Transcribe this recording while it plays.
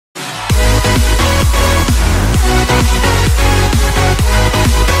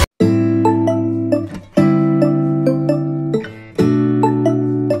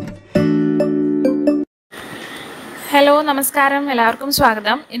നമസ്കാരം എല്ലാവർക്കും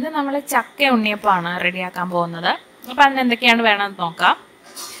സ്വാഗതം. ഇന്ന് നമ്മൾ ചക്ക ഉണ്ണിയപ്പമാണ് റെഡിയാക്കാൻ പോകുന്നത്. അപ്പോൾ അതിന് എന്തൊക്കെയാണ് വേണമെന്ന് നോക്കാം.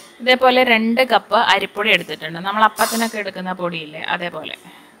 ഇതേപോലെ 2 കപ്പ് അരിപ്പൊടി എടുത്തിട്ടുണ്ട്. നമ്മൾ അപ്പത്തിനൊക്കെ എടുക്കുന്ന പൊടിയില്ലേ, അതേപോലെ.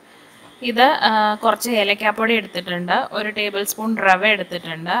 ഇത് കുറച്ച് ഏലക്കാപ്പൊടി എടുത്തിട്ടുണ്ട്, 1 ടേബിൾ സ്പൂൺ റവ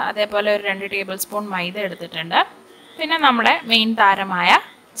എടുത്തിട്ടുണ്ട്, അതേപോലെ ഒരു 2 ടേബിൾ സ്പൂൺ മൈദ എടുത്തിട്ടുണ്ട്. പിന്നെ നമ്മുടെ മെയിൻ താരമായ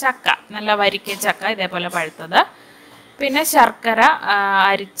ചക്ക, നല്ല വരിക്ക ചക്ക ഇതേപോലെ പഴുത്തത്, പിന്നെ ശർക്കര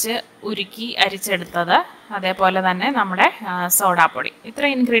ഉരുക്കി അരിച്ചെടുത്തത്, അതേപോലെ തന്നെ നമ്മുടെ സോഡാപ്പൊടി. ഇത്ര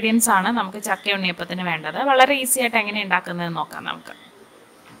ഇൻഗ്രീഡിയൻസ് ആണ് നമുക്ക് ചക്ക ഉണ്ണിയപ്പത്തിന് വേണ്ടത്. വളരെ ഈസി ആയിട്ട് എങ്ങനെ ഉണ്ടാക്കുന്നതെന്ന് നോക്കാം നമുക്ക്.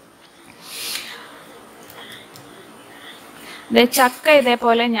 ചക്ക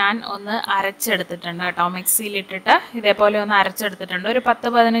ഇതേപോലെ ഞാൻ ഒന്ന് അരച്ചെടുത്തിട്ടുണ്ട് കേട്ടോ, മിക്സിയിലിട്ടിട്ട് ഇതേപോലെ ഒന്ന് അരച്ചെടുത്തിട്ടുണ്ട്. ഒരു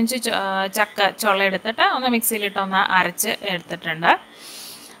 10-15 ചക്ക ചുള എടുത്തിട്ട് ഒന്ന് മിക്സിയിലിട്ട് ഒന്ന് അരച്ച് എടുത്തിട്ടുണ്ട്.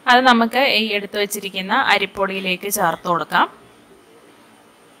 അത് നമുക്ക് ഈ എടുത്തു വച്ചിരിക്കുന്ന അരിപ്പൊടിയിലേക്ക് ചേർത്ത് കൊടുക്കാം.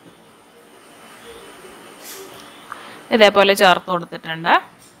 ഇതേപോലെ ചേർത്ത് കൊടുത്തിട്ടുണ്ട്.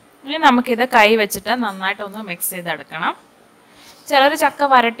 ഇനി നമുക്കിത് കൈ വെച്ചിട്ട് നന്നായിട്ടൊന്ന് മിക്സ് ചെയ്തെടുക്കണം. ചിലർ ചക്ക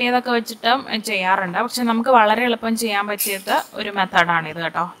വരട്ടിയതൊക്കെ വെച്ചിട്ട് ചെയ്യാറുണ്ട്, പക്ഷെ നമുക്ക് വളരെ എളുപ്പം ചെയ്യാൻ പറ്റിയത് ഒരു മെത്തേഡാണിത്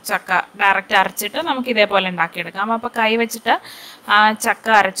കേട്ടോ. ചക്ക ഡയറക്റ്റ് അരച്ചിട്ട് നമുക്ക് ഇതേപോലെ ഉണ്ടാക്കിയെടുക്കാം. അപ്പോൾ കൈ വെച്ചിട്ട് ചക്ക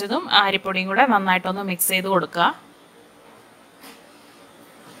അരച്ചതും അരിപ്പൊടിയും കൂടെ നന്നായിട്ടൊന്ന് മിക്സ് ചെയ്ത് കൊടുക്കുക.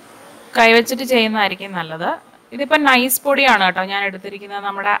 കൈ വെച്ചിട്ട് ചെയ്യുന്നതായിരിക്കും നല്ലത്. ഇതിപ്പോൾ നൈസ് പൊടിയാണ് കേട്ടോ ഞാൻ എടുത്തിരിക്കുന്നത്.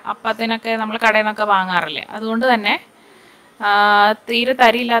 നമ്മുടെ അപ്പത്തിനൊക്കെ നമ്മൾ കടയിൽ നിന്നൊക്കെ വാങ്ങാറില്ലേ, അതുകൊണ്ട് തന്നെ തീരെ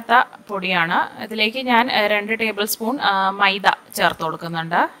തരിയില്ലാത്ത പൊടിയാണ്. ഇതിലേക്ക് ഞാൻ 2 ടേബിൾ സ്പൂൺ മൈദ ചേർത്ത്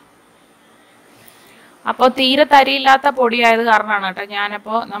കൊടുക്കുന്നുണ്ട്. അപ്പോൾ തീരെ തരിയില്ലാത്ത പൊടിയായത് കാരണമാണ് കേട്ടോ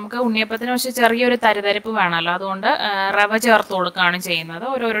ഞാനപ്പോൾ, നമുക്ക് ഉണ്ണിയപ്പത്തിന് പക്ഷേ ചെറിയൊരു തരിതരിപ്പ് വേണമല്ലോ, അതുകൊണ്ട് റവ ചേർത്ത് കൊടുക്കുകയാണ് ചെയ്യുന്നത്.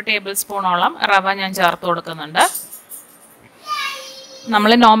 ഒരു ടേബിൾ സ്പൂണോളം റവ ഞാൻ ചേർത്ത് കൊടുക്കുന്നുണ്ട്.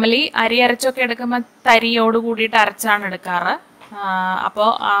 നമ്മൾ നോർമലി അരി അരച്ചൊക്കെ എടുക്കുമ്പോൾ തരിയോട് കൂടിയിട്ട് അരച്ചാണ് എടുക്കാറ്. അപ്പോൾ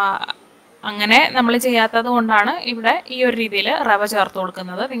അങ്ങനെ നമ്മൾ ചെയ്യാത്തത് കൊണ്ടാണ് ഇവിടെ ഈ ഒരു രീതിയിൽ റവ ചേർത്ത്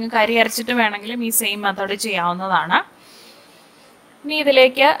കൊടുക്കുന്നത്. നിങ്ങൾക്ക് അരി അരച്ചിട്ട് വേണമെങ്കിലും ഈ സെയിം മെത്തേഡ് ചെയ്യാവുന്നതാണ്. ഇനി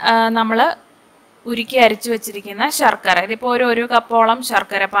ഇതിലേക്ക് നമ്മൾ ഉരുക്കി അരിച്ചു വെച്ചിരിക്കുന്ന ശർക്കര, ഇതിപ്പോൾ ഒരു കപ്പോളം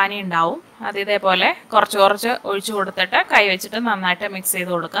ശർക്കര പാനി ഉണ്ടാവും. അത് ഇതേപോലെ കുറച്ച് ഒഴിച്ചു കൊടുത്തിട്ട് കൈ വെച്ചിട്ട് നന്നായിട്ട് മിക്സ്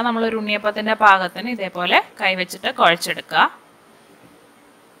ചെയ്ത് കൊടുക്കുക. നമ്മളൊരു ഉണ്ണിയപ്പത്തിൻ്റെ പാകത്തിന് ഇതേപോലെ കൈ വെച്ചിട്ട് കുഴച്ചെടുക്കുക.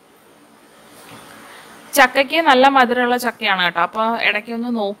 ചക്കയ്ക്ക് നല്ല മധുരമുള്ള ചക്കയാണ് കേട്ടോ, അപ്പോൾ ഇടയ്ക്കൊന്ന്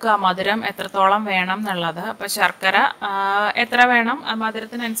നോക്കുക മധുരം എത്രത്തോളം വേണം എന്നുള്ളത്. അപ്പോൾ ശർക്കര എത്ര വേണം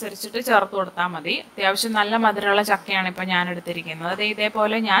മധുരത്തിനനുസരിച്ചിട്ട് ചേർത്ത് കൊടുത്താൽ മതി. അത്യാവശ്യം നല്ല മധുരമുള്ള ചക്കയാണ് ഇപ്പോൾ ഞാൻ എടുത്തിരിക്കുന്നത്.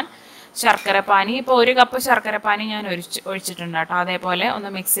 ഇതേപോലെ ഞാൻ ശർക്കര പാനി, ഇപ്പോൾ 1 കപ്പ് ശർക്കര പാനി ഞാൻ ഒഴിച്ചിട്ടുണ്ട് കേട്ടോ. അതേപോലെ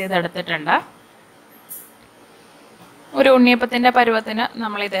ഒന്ന് മിക്സ് ചെയ്തെടുത്തിട്ടുണ്ട്. ഒരു ഉണ്ണിയപ്പത്തിൻ്റെ പരുവത്തിന്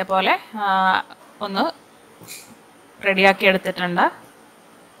നമ്മൾ ഇതേപോലെ ഒന്ന് റെഡിയാക്കി എടുത്തിട്ടുണ്ട്.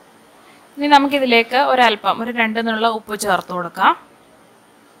 ഇനി നമുക്കിതിലേക്ക് ഒരല്പം, ഒരു 2 നുള്ള ഉപ്പ് ചേർത്ത് കൊടുക്കാം,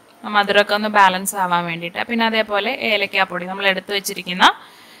 മധുരമൊക്കെ ഒന്ന് ബാലൻസ് ആവാൻ വേണ്ടിയിട്ട്. പിന്നെ അതേപോലെ ഏലക്കാപ്പൊടി, നമ്മൾ എടുത്തു വെച്ചിരിക്കുന്ന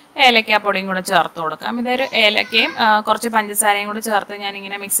ഏലക്കാപ്പൊടിയും കൂടെ ചേർത്ത് കൊടുക്കാം. ഇതൊരു ഏലക്കയും കുറച്ച് പഞ്ചസാരയും കൂടെ ചേർത്ത്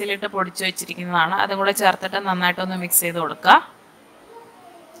ഞാനിങ്ങനെ മിക്സിയിലിട്ട് പൊടിച്ച് വെച്ചിരിക്കുന്നതാണ്. അതും കൂടെ ചേർത്തിട്ട് നന്നായിട്ടൊന്ന് മിക്സ് ചെയ്ത് കൊടുക്കുക.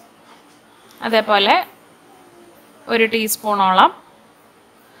 അതേപോലെ 1 ടീസ്പൂണോളം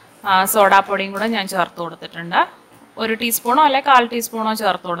സോഡാപ്പൊടിയും കൂടെ ഞാൻ ചേർത്ത് കൊടുത്തിട്ടുണ്ട്. 1 ടീസ്പൂണോ അല്ലെ 1/4 ടീസ്പൂണോ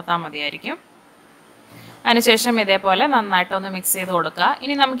ചേർത്ത് കൊടുത്താൽ മതിയായിരിക്കും. അതിനുശേഷം ഇതേപോലെ നന്നായിട്ടൊന്ന് മിക്സ് ചെയ്ത് കൊടുക്കുക.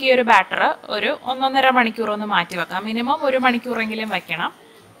 ഇനി നമുക്ക് ഈ ഒരു ബാറ്റർ ഒരു 1-1.5 മണിക്കൂർ ഒന്ന് മാറ്റി വെക്കാം. മിനിമം 1 മണിക്കൂറെങ്കിലും വെക്കണം.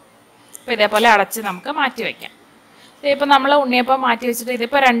 അപ്പോൾ ഇതേപോലെ അടച്ച് നമുക്ക് മാറ്റി വയ്ക്കാം. ഇതിപ്പോൾ നമ്മൾ ഉണ്ണിയപ്പം മാറ്റി വെച്ചിട്ട്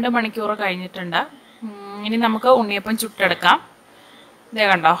ഇതിപ്പോൾ 2 മണിക്കൂർ കഴിഞ്ഞിട്ടുണ്ട്. ഇനി നമുക്ക് ഉണ്ണിയപ്പം ചുട്ടെടുക്കാം. ഇതേ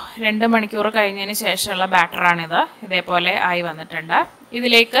കണ്ടോ, 2 മണിക്കൂർ കഴിഞ്ഞതിന് ശേഷമുള്ള ബാറ്ററാണിത്. ഇതേപോലെ ആയി വന്നിട്ടുണ്ട്.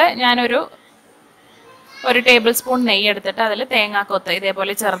 ഇതിലേക്ക് ഞാനൊരു 1 ടേബിൾ സ്പൂൺ നെയ്യ് എടുത്തിട്ട് അതിൽ തേങ്ങാക്കൊത്ത്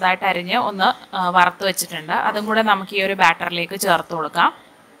ഇതേപോലെ ചെറുതായിട്ട് അരിഞ്ഞ് ഒന്ന് വറുത്ത് വെച്ചിട്ടുണ്ട്. അതും കൂടെ നമുക്ക് ഈ ഒരു ബാറ്ററിലേക്ക് ചേർത്ത് കൊടുക്കാം.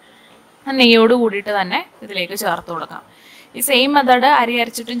 നെയ്യോട് കൂടിയിട്ട് തന്നെ ഇതിലേക്ക് ചേർത്ത് കൊടുക്കാം. ഈ സെയിം മെത്തേഡ് അരി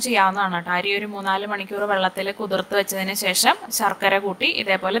അരച്ചിട്ടും ചെയ്യാവുന്നതാണ് കേട്ടോ. അരി ഒരു 3-4 മണിക്കൂർ വെള്ളത്തിൽ കുതിർത്ത് വെച്ചതിന് ശേഷം ശർക്കര കൂട്ടി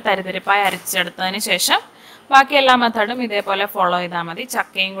ഇതേപോലെ തരിതരിപ്പായി അരച്ചെടുത്തതിന് ശേഷം ബാക്കി എല്ലാ മെത്തേഡും ഇതേപോലെ ഫോളോ ചെയ്താൽ മതി.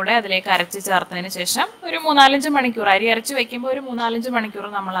 ചക്കയും കൂടെ അതിലേക്ക് അരച്ച് ചേർത്തതിന് ശേഷം ഒരു 3-4 മണിക്കൂർ, അരി അരച്ച് വയ്ക്കുമ്പോൾ ഒരു 3-4 മണിക്കൂർ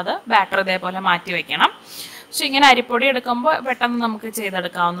നമ്മളത് ബാറ്റർ ഇതേപോലെ മാറ്റി വയ്ക്കണം. പക്ഷെ ഇങ്ങനെ അരിപ്പൊടി എടുക്കുമ്പോൾ പെട്ടെന്ന് നമുക്ക്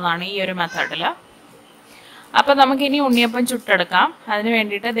ചെയ്തെടുക്കാവുന്നതാണ് ഈ ഒരു മെത്തേഡിൽ. അപ്പോൾ നമുക്കിനി ഉണ്ണിയപ്പം ചുട്ടെടുക്കാം. അതിന്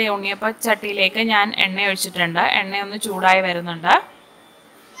വേണ്ടിയിട്ട് ഇതേ ഉണ്ണിയപ്പം ചട്ടിയിലേക്ക് ഞാൻ എണ്ണ ഒഴിച്ചിട്ടുണ്ട്. എണ്ണയൊന്ന് ചൂടായി വരുന്നുണ്ട്.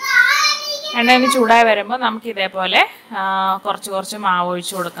 എണ്ണയൊന്ന് ചൂടായി വരുമ്പോൾ നമുക്ക് ഇതേപോലെ കുറച്ച് മാവ്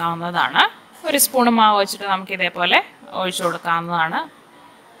ഒഴിച്ചു കൊടുക്കാവുന്നതാണ്. 1 സ്പൂൺ മാവ് വെച്ചിട്ട് നമുക്ക് ഇതേപോലെ ഒഴിച്ചു കൊടുക്കാവുന്നതാണ്.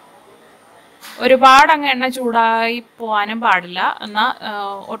 ഒരുപാട് അങ്ങ് എണ്ണ ചൂടായി പോകാനും പാടില്ല, എന്നാൽ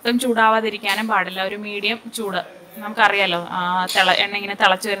ഒട്ടും ചൂടാവാതിരിക്കാനും പാടില്ല. ഒരു മീഡിയം ചൂട്, നമുക്കറിയാലോ എണ്ണ ഇങ്ങനെ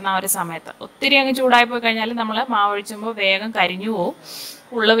തിളച്ച് വരുന്ന ആ ഒരു സമയത്ത്. ഒത്തിരി അങ്ങ് ചൂടായി പോയി കഴിഞ്ഞാൽ നമ്മൾ മാവ് ഒഴിച്ചുമ്പോൾ വേഗം കരിഞ്ഞു പോവും,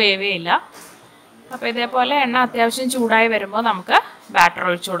 ഉള്ളു വേവേയില്ല. അപ്പോൾ ഇതേപോലെ എണ്ണ അത്യാവശ്യം ചൂടായി വരുമ്പോൾ നമുക്ക് ബാറ്റർ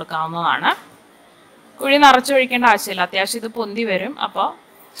ഒഴിച്ചു കൊടുക്കാവുന്നതാണ്. കുഴി നിറച്ചൊഴിക്കേണ്ട ആവശ്യമില്ല, അത്യാവശ്യം ഇത് പൊന്തി വരും. അപ്പോൾ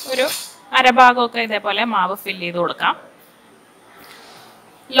ഒരു അരഭാഗമൊക്കെ ഇതേപോലെ മാവ് ഫില്ല് ചെയ്ത് കൊടുക്കാം.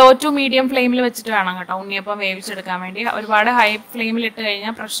 ലോ ടു മീഡിയം ഫ്ലെയിമിൽ വെച്ചിട്ട് വേണം കേട്ടോ ഉണ്ണിയപ്പം വേവിച്ചെടുക്കാൻ വേണ്ടി. ഒരുപാട് ഹൈ ഫ്ലെയിമിൽ ഇട്ട്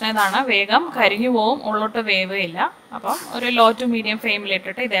കഴിഞ്ഞാൽ പ്രശ്നം ഇതാണ്, വേഗം കരിഞ്ഞു പോവും, ഉള്ളോട്ട് വേവില്ല. അപ്പം ഒരു ലോ ടു മീഡിയം ഫ്ലെയിമിൽ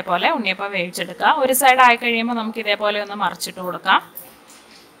ഇട്ടിട്ട് ഇതേപോലെ ഉണ്ണിയപ്പം വേവിച്ചെടുക്കുക. ഒരു സൈഡ് ആയി കഴിയുമ്പോൾ നമുക്ക് ഇതേപോലെ ഒന്ന് മറിച്ചിട്ട് കൊടുക്കാം.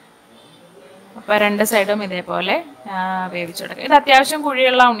 അപ്പോൾ രണ്ട് സൈഡും ഇതേപോലെ വേവിച്ചെടുക്കുക. ഇത് അത്യാവശ്യം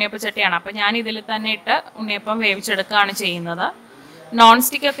കുഴിയുള്ള ഉണ്ണിയപ്പച്ചട്ടിയാണ്, അപ്പോൾ ഞാൻ ഇതിൽ തന്നെ ഇട്ട് ഉണ്ണിയപ്പം വേവിച്ചെടുക്കുകയാണ് ചെയ്യുന്നത്. നോൺ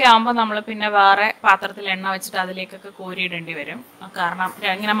സ്റ്റിക്ക് ഒക്കെ ആകുമ്പോൾ നമ്മൾ പിന്നെ വേറെ പാത്രത്തിൽ എണ്ണ വെച്ചിട്ട് അതിലേക്കൊക്കെ കോരിയിടേണ്ടി വരും. കാരണം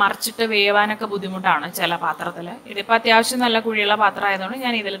ഇങ്ങനെ മറിച്ചിട്ട് വേവാനൊക്കെ ബുദ്ധിമുട്ടാണ് ചില പാത്രത്തിൽ. ഇതിപ്പോൾ അത്യാവശ്യം നല്ല കുഴിയുള്ള പാത്രം ആയതുകൊണ്ട്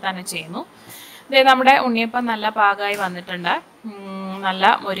ഞാൻ ഇതിൽ തന്നെ ചെയ്യുന്നു. ഇതേ നമ്മുടെ ഉണ്ണിയപ്പം നല്ല പാകമായി വന്നിട്ടുണ്ട്,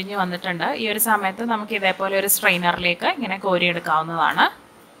 നല്ല മൊരിഞ്ഞ് വന്നിട്ടുണ്ട്. ഈ ഒരു സമയത്ത് നമുക്ക് ഇതേപോലെ ഒരു സ്ട്രെയിനറിലേക്ക് ഇങ്ങനെ കോരിയെടുക്കാവുന്നതാണ്.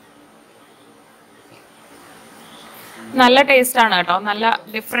 നല്ല ടേസ്റ്റാണ് കേട്ടോ, നല്ല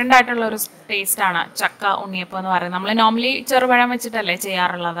ഡിഫറെൻ്റ് ആയിട്ടുള്ള ഒരു ടേസ്റ്റാണ് ചക്ക ഉണ്ണിയപ്പം എന്ന് പറയുന്നത്. നമ്മൾ നോർമലി ചെറുപഴം വെച്ചിട്ടല്ലേ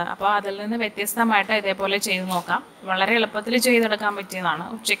ചെയ്യാറുള്ളത്, അപ്പോൾ അതിൽ നിന്ന് വ്യത്യസ്തമായിട്ട് ഇതേപോലെ ചെയ്ത് നോക്കാം. വളരെ എളുപ്പത്തിൽ ചെയ്തെടുക്കാൻ പറ്റിയതാണ്.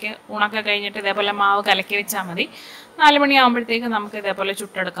 ഉച്ചയ്ക്ക് ഊണൊക്കെ കഴിഞ്ഞിട്ട് ഇതേപോലെ മാവ് കലക്കി വെച്ചാൽ മതി. 4 മണിയാകുമ്പോഴത്തേക്ക് നമുക്ക് ഇതേപോലെ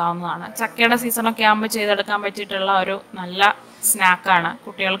ചുട്ടെടുക്കാവുന്നതാണ്. ചക്കയുടെ സീസണൊക്കെ ആകുമ്പോൾ ചെയ്തെടുക്കാൻ പറ്റിയിട്ടുള്ള ഒരു നല്ല സ്നാക്കാണ്.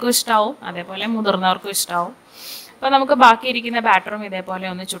 കുട്ടികൾക്കും ഇഷ്ടമാവും, അതേപോലെ മുതിർന്നവർക്കും ഇഷ്ടമാവും. അപ്പോൾ നമുക്ക് ബാക്കിയിരിക്കുന്ന ബാറ്ററും ഇതേപോലെ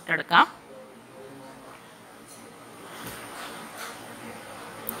ഒന്ന് ചുട്ടെടുക്കാം.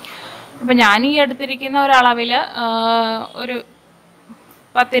 അപ്പം ഞാൻ ഈ എടുത്തിരിക്കുന്ന ഒരളവിൽ ഒരു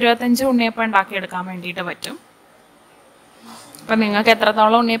 10-25 ഉണ്ണിയപ്പം ഉണ്ടാക്കിയെടുക്കാൻ വേണ്ടിയിട്ട് പറ്റും. അപ്പം നിങ്ങൾക്ക്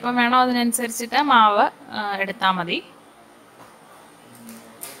എത്രത്തോളം ഉണ്ണിയപ്പം വേണോ അതിനനുസരിച്ചിട്ട് മാവ് എടുത്താൽ മതി.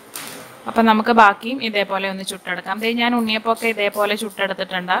 അപ്പം നമുക്ക് ബാക്കിയും ഇതേപോലെ ഒന്ന് ചുട്ടെടുക്കാം. ഞാൻ ഉണ്ണിയപ്പമൊക്കെ ഇതേപോലെ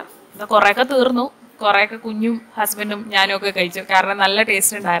ചുട്ടെടുത്തിട്ടുണ്ട്. ഇത് കുറേയൊക്കെ തീർന്നു, കുറേയൊക്കെ കുഞ്ഞും ഹസ്ബൻഡും ഞാനും ഒക്കെ കഴിച്ചു. കാരണം നല്ല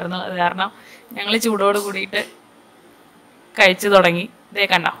ടേസ്റ്റ് ഉണ്ടായിരുന്നു. അത് കാരണം ഞങ്ങൾ ചൂടോട് കൂടിയിട്ട് കഴിച്ചു തുടങ്ങി. ഇതേ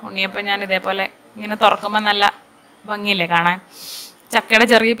കണ്ടോ ഉണ്ണിയപ്പം ഞാൻ ഇതേപോലെ ഇങ്ങനെ തുറക്കുമ്പോൾ നല്ല ഭംഗിയില്ലേ കാണാൻ. ചക്കയുടെ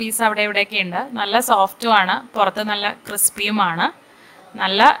ചെറിയ പീസ് അവിടെ ഇവിടെയൊക്കെ ഉണ്ട്. നല്ല സോഫ്റ്റുമാണ്, പുറത്ത് നല്ല ക്രിസ്പിയുമാണ്.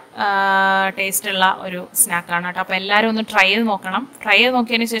 നല്ല ടേസ്റ്റുള്ള ഒരു സ്നാക്കാണ് കേട്ടോ. അപ്പോൾ എല്ലാവരും ഒന്ന് ട്രൈ ചെയ്ത് നോക്കണം. ട്രൈ ചെയ്ത്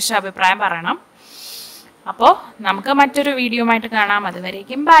നോക്കിയതിന് ശേഷം അഭിപ്രായം പറയണം. അപ്പോൾ നമുക്ക് മറ്റൊരു വീഡിയോ ആയിട്ട് കാണാം.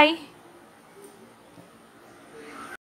 അതുവരേക്കും ബൈ.